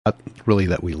Not really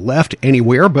that we left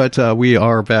anywhere, but we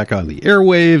are back on the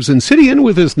airwaves. And sitting in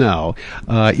with us now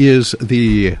is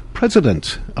the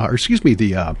president,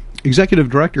 the executive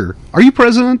director. Are you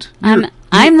president?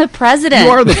 I'm the president.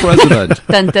 You are the president.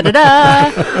 Dun, da, da,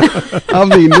 da. Of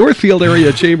the Northfield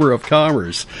Area Chamber of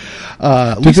Commerce.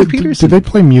 Lisa Peterson. Do they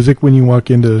play music when you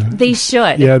walk into? They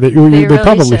should. Yeah, they really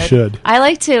probably should. I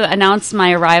like to announce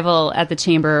my arrival at the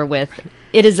chamber with,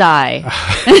 "It is I."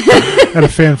 And a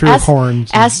fanfare of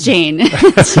horns. Ask Jane.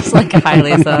 She's like, "Hi,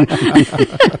 Lisa."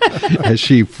 As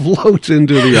she floats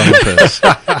into the office.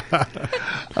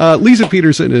 Lisa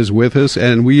Peterson is with us,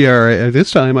 and we are, at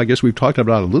this time, I guess we've talked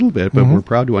about it a little bit, but we're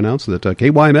proud to announce that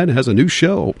KYMN has a new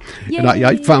show. Yay. And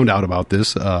I found out about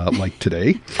this, like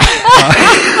today.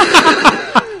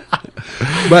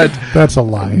 But that's a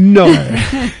lie. No.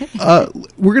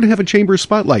 We're going to have a chamber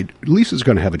spotlight. Lisa's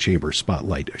going to have a chamber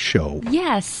spotlight show.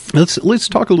 Yes. Let's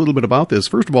talk a little bit about this.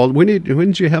 First of all, when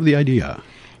did you have the idea?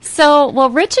 So,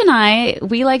 well, Rich and I,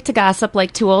 we like to gossip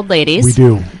like two old ladies. We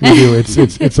do.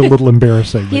 It's a little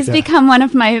embarrassing. He's become one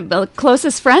of my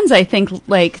closest friends, I think,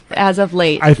 like, as of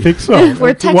late. I think so.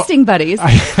 We're texting buddies.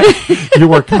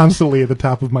 You are constantly at the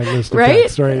top of my list of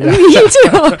texts, right? Me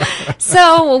too.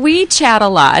 So we chat a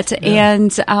lot,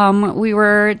 and we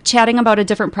were chatting about a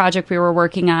different project we were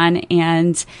working on,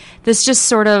 and this just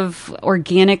sort of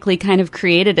organically kind of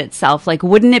created itself. Like,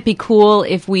 wouldn't it be cool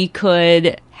if we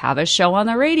could have a show on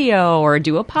the radio or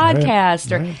do a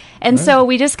podcast so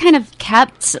we just kind of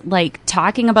kept like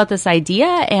talking about this idea,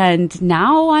 and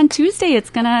now on Tuesday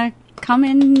it's gonna come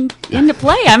into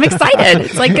play. I'm excited.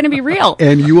 It's like going to be real.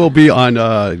 And you will be on,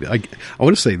 I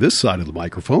want to say this side of the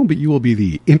microphone, but you will be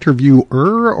the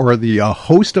interviewer or the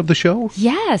host of the show?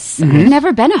 Yes. I've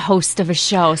never been a host of a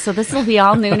show, so this will be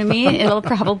all new to me. It'll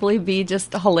probably be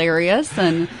just hilarious,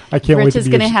 and Rich is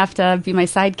going to have to be my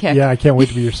sidekick. Yeah, I can't wait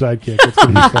to be your sidekick. It's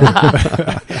going to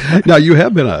be fun. Now, you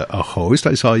have been a host.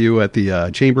 I saw you at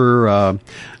the chamber,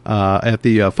 at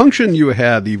the function. You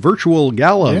had the virtual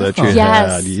gala that you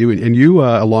had. You,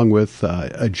 along with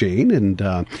Jane,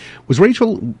 and was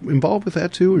Rachel involved with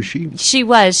that too, or she? She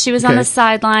was on the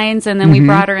sidelines, and then we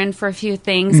brought her in for a few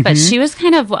things, but she was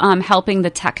kind of helping the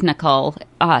technical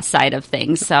side of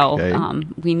things. So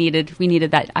we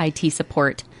needed that IT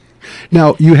support.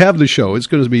 Now, you have the show. It's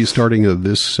going to be starting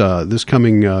this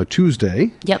coming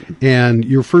Tuesday. Yep. And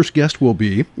your first guest will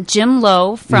be? Jim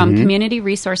Lowe from Community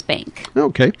Resource Bank.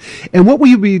 Okay. And what will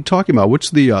you be talking about? What's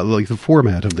the the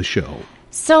format of the show?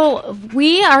 So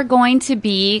we are going to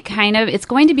be it's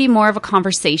going to be more of a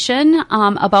conversation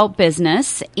about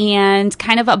business, and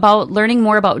kind of about learning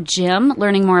more about Jim,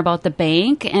 learning more about the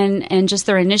bank, and just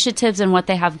their initiatives and what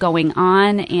they have going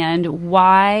on, and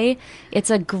why it's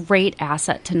a great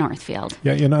asset to Northfield.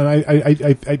 Yeah,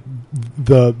 I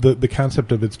the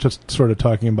concept of it's just sort of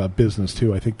talking about business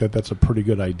too. I think that's a pretty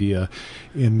good idea,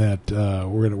 in that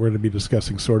we're going to be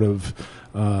discussing sort of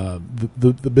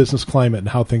the business climate and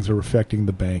how things are affecting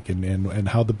the bank, and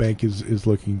how the bank is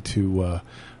looking to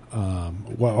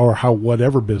or how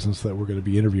whatever business that we're going to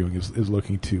be interviewing is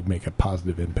looking to make a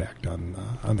positive impact on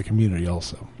the community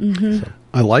also. So.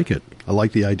 I like it. I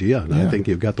like the idea, and I think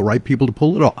you've got the right people to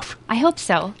pull it off. I hope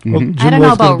so. Well, I don't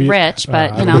know about Rich,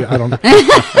 but you know. I don't.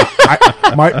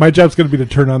 My job's going to be to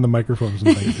turn on the microphones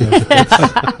and things,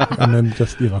 and then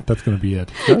just that's going to be it.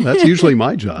 Yeah, that's usually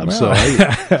my job, well. So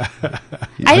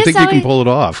I think you can pull it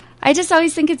off. I just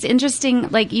always think it's interesting.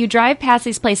 Like, you drive past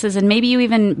these places, and maybe you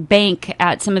even bank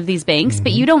at some of these banks,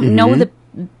 but you don't know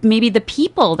maybe the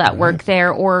people that work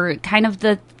there, or kind of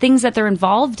the things that they're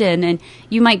involved in. And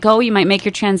you might make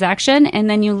your transaction, and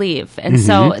then you leave. And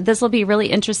so this will be really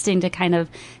interesting to kind of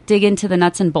dig into the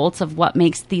nuts and bolts of what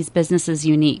makes these businesses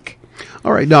unique.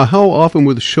 All right. Now, how often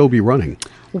will the show be running?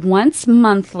 Once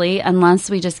monthly, unless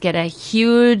we just get a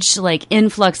huge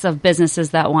influx of businesses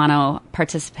that want to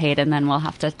participate, and then we'll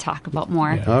have to talk about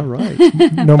more. Yeah. All right.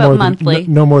 Monthly.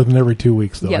 No more than every 2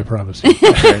 weeks, though. Yep. I promise you.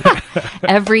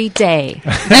 Every day.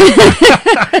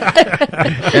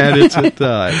 And it's at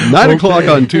 9 o'clock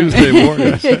on Tuesday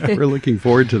mornings. We're looking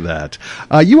forward to that.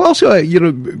 You also,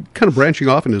 kind of branching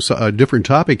off into a different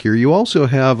topic here, you also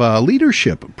have a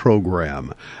leadership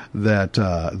program that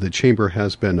the Chamber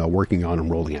has been working on and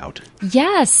rolling out.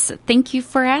 Yes. Thank you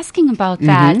for asking about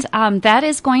that. That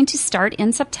is going to start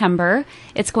in September.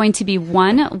 It's going to be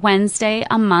one Wednesday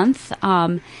a month.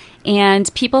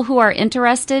 And people who are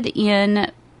interested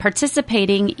in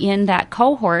participating in that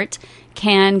cohort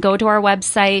can go to our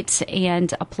website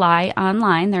and apply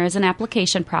online. There is an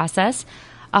application process.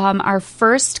 Our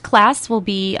first class will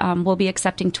be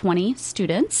accepting 20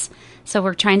 students. So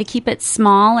we're trying to keep it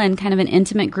small and kind of an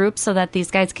intimate group so that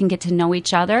these guys can get to know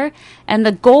each other. And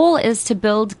the goal is to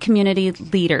build community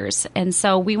leaders. And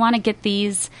so we want to get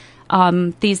these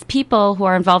people who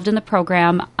are involved in the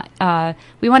program,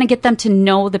 we want to get them to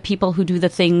know the people who do the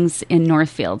things in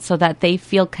Northfield so that they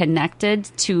feel connected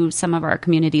to some of our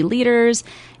community leaders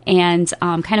and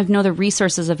kind of know the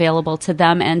resources available to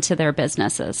them and to their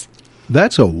businesses.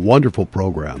 That's a wonderful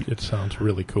program. It sounds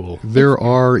really cool. There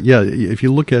are, if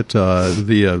you look at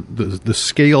the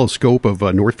scale, scope of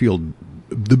Northfield,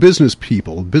 the business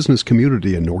people, business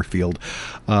community in Northfield,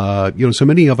 so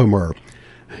many of them are,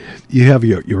 you have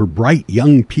your bright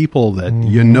young people that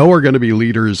you know are going to be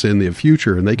leaders in the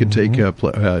future, and they can take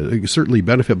certainly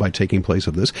benefit by taking place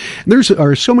of this. And there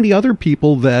are so many other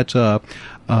people that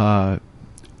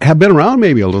have been around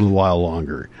maybe a little while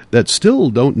longer that still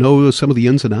don't know some of the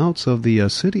ins and outs of the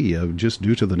city, just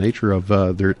due to the nature of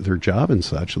their job and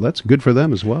such. So that's good for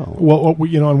them as well. Well,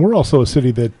 and we're also a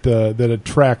city that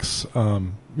attracts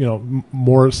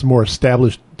more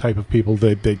established type of people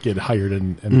that get hired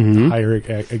in higher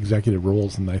executive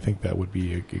roles, and I think that would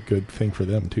be a good thing for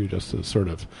them too, just to sort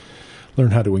of learn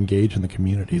how to engage in the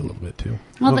community a little bit too.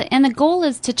 Well, and the goal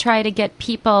is to try to get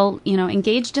people,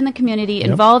 engaged in the community,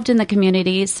 involved in the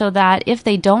community, so that if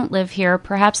they don't live here,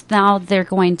 perhaps now they're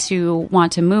going to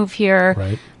want to move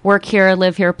here, work here,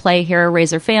 live here, play here,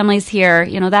 raise their families here.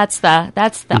 That's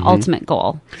the ultimate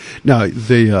goal. Now,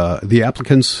 the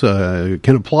applicants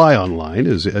can apply online,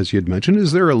 as you had mentioned.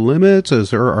 Is there a limit?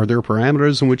 Are there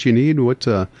parameters in which you need? What?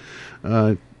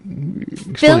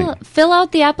 Fill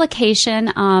out the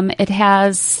application. It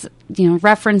has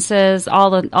references,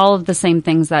 all of the same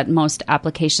things that most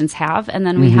applications have, and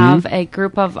then we have a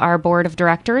group of our board of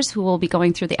directors who will be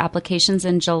going through the applications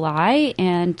in July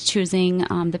and choosing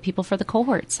the people for the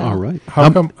cohort. So. All right.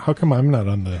 How come I'm not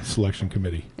on the selection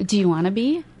committee? Do you want to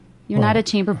be? You're not a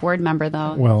chamber board member,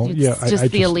 though. Well, it's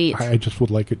just the elite. I just would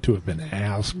like it to have been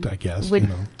asked, I guess.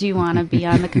 Do you want to be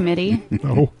on the committee?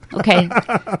 No. Okay,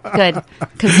 good,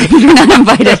 because you're not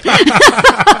invited.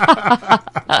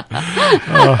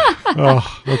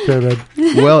 Okay then.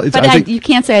 Well, you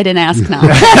can't say I didn't ask now.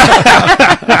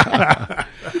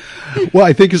 Well,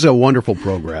 I think it's a wonderful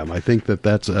program. I think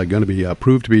that's going to be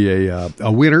proved to be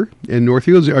a winner in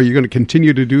Northfield. Are you going to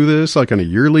continue to do this like on a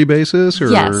yearly basis? Or?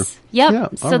 Yes. Yep. Yeah,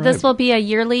 so this will be a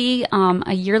yearly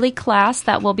class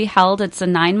that will be held. It's a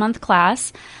 9-month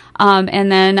class.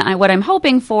 And then what I'm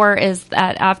hoping for is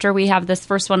that after we have this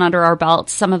first one under our belt,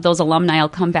 some of those alumni will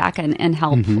come back and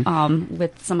help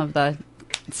with some of the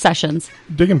sessions.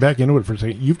 Digging back into it for a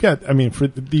second, you've got, for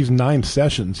these 9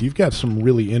 sessions, you've got some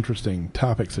really interesting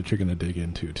topics that you're going to dig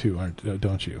into too,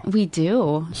 don't you? We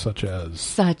do. Such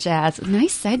as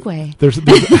nice segue.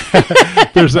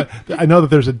 I know that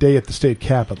there's a day at the state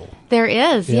capitol. There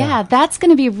is, yeah. That's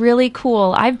going to be really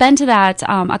cool. I've been to that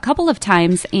a couple of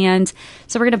times, and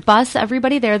so we're going to bus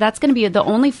everybody there. That's going to be the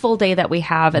only full day that we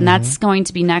have, and that's going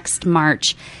to be next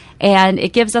March. And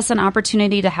it gives us an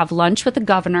opportunity to have lunch with the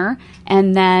governor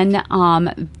and then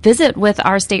visit with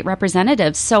our state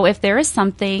representatives. So if there is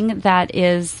something that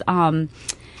is,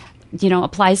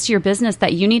 applies to your business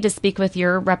that you need to speak with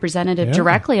your representative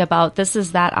directly about, this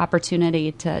is that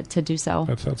opportunity to do so.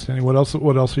 That's outstanding. What else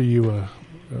are you?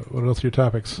 What else are your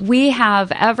topics? We have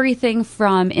everything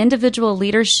from individual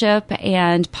leadership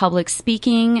and public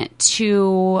speaking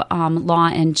to law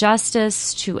and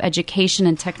justice to education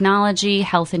and technology,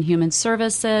 health and human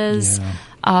services,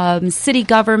 city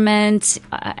government,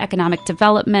 economic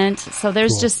development. So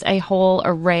there's just a whole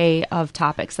array of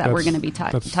topics that we're going to be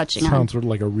touching on. Sounds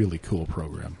like a really cool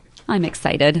program. I'm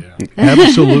excited. Yeah.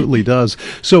 Absolutely does.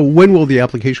 So when will the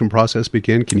application process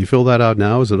begin? Can you fill that out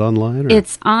now? Is it online? Or?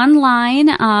 It's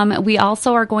online. We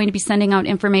also are going to be sending out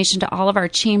information to all of our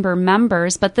chamber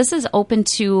members, but this is open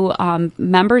to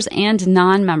members and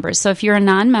non-members. So if you're a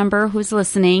non-member who's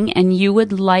listening and you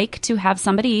would like to have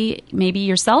somebody, maybe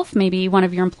yourself, maybe one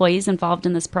of your employees involved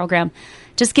in this program,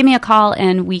 just give me a call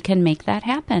and we can make that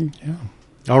happen. Yeah.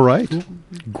 All right.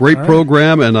 Great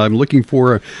program, and I'm looking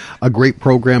for a great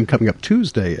program coming up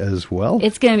Tuesday as well.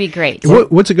 It's going to be great.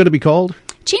 What's it going to be called?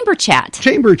 Chamber Chat.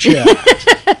 Chamber Chat.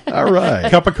 All right.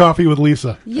 Cup of coffee with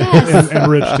Lisa. Yes. and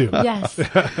Rich, too. Yes.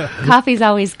 Coffee's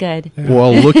always good.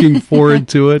 Well, looking forward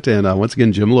to it. And once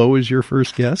again, Jim Lowe is your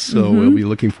first guest, so we'll be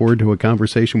looking forward to a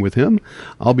conversation with him.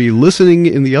 I'll be listening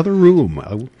in the other room.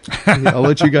 I'll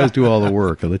let you guys do all the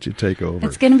work. I'll let you take over.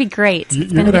 It's going to be great. You're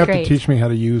going to have to teach me how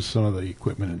to use some of the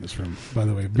equipment in this room, by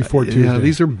the way, before Tuesday. Yeah,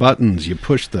 these are buttons. You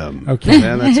push them. Okay.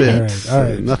 And that's it. All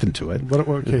right. Nothing to it.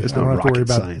 Okay. There's I don't no have to worry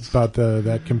rocket about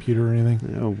that computer or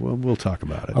anything? We'll talk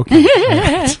about it. Okay.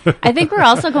 I think we're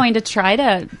also going to try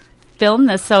to film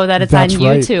this so that it's That's on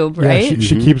YouTube, right?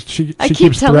 Yeah, she I keep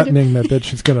keeps telling threatening that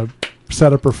she's going to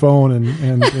set up her phone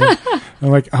and I'm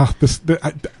like, I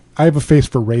have a face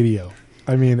for radio.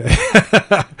 I mean,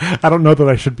 I don't know that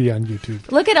I should be on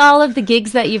YouTube. Look at all of the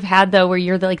gigs that you've had, though, where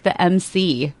you're like the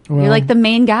MC. You're like the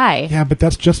main guy. Yeah, but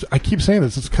that's just, I keep saying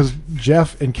this. It's because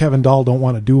Jeff and Kevin Dahl don't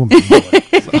want to do them anymore.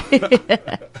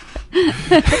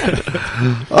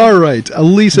 All right.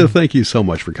 Lisa, thank you so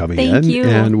much for coming in. Thank you.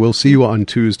 And we'll see you on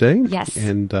Tuesday. Yes.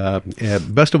 And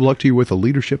best of luck to you with the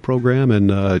leadership program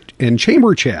and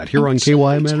Chamber Chat here on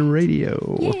KYMN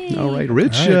Radio. Yay. All right.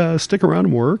 Rich, stick around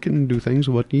and work and do things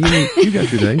what you got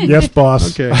today. Yes,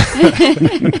 boss. Okay.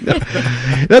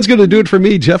 That's going to do it for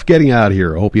me, Jeff, getting out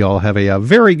here. Hope you all have a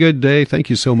very good day. Thank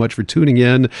you so much for tuning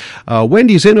in.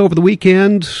 Wendy's in over the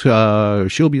weekend.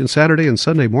 She'll be in Saturday and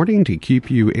Sunday morning to keep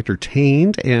you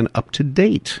entertained and up to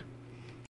date.